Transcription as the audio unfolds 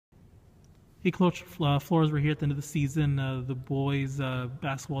Hey, Coach Flores, we're here at the end of the season. The boys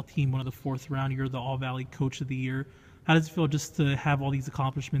basketball team won in the fourth round. You're the All-Valley Coach of the Year. How does it feel just to have all these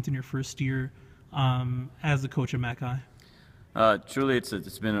accomplishments in your first year as the coach at McAllen? Truly,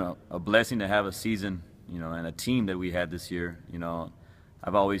 it's been a blessing to have a season, and a team that we had this year.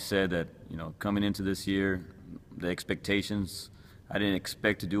 I've always said that, coming into this year, the expectations, I didn't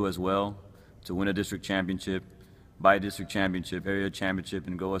expect to do as well, to win a district championship, by district championship, area championship,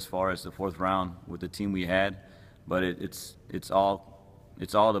 and go as far as the fourth round with the team we had. But it's all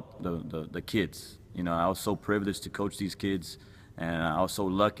the kids. I was so privileged to coach these kids, and I was so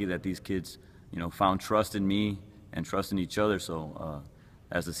lucky that these kids, found trust in me and trust in each other. So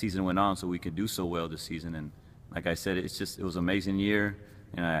as the season went on, so we could do so well this season. And like I said, it was an amazing year,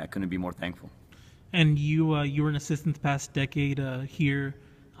 and I couldn't be more thankful. And you were an assistant the past decade here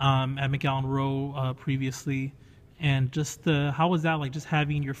at McAllen Row previously. And just how was that like? Just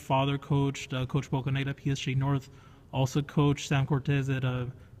having your father coached, Coach Bocaneta at PSG North, also coach Sam Cortez at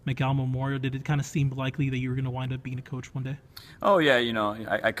McAllen Memorial. Did it kind of seem likely that you were going to wind up being a coach one day? Oh yeah,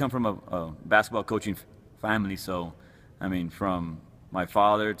 I come from a basketball coaching family, so I mean, from my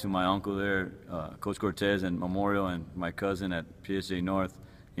father to my uncle there, Coach Cortez and Memorial, and my cousin at PSG North,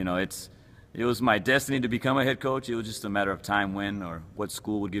 it was my destiny to become a head coach. It was just a matter of time when or what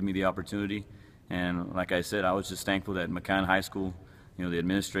school would give me the opportunity. And like I said, I was just thankful that McAllen High School, the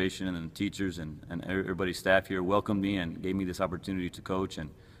administration and the teachers and everybody's staff here welcomed me and gave me this opportunity to coach, and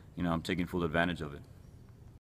I'm taking full advantage of it.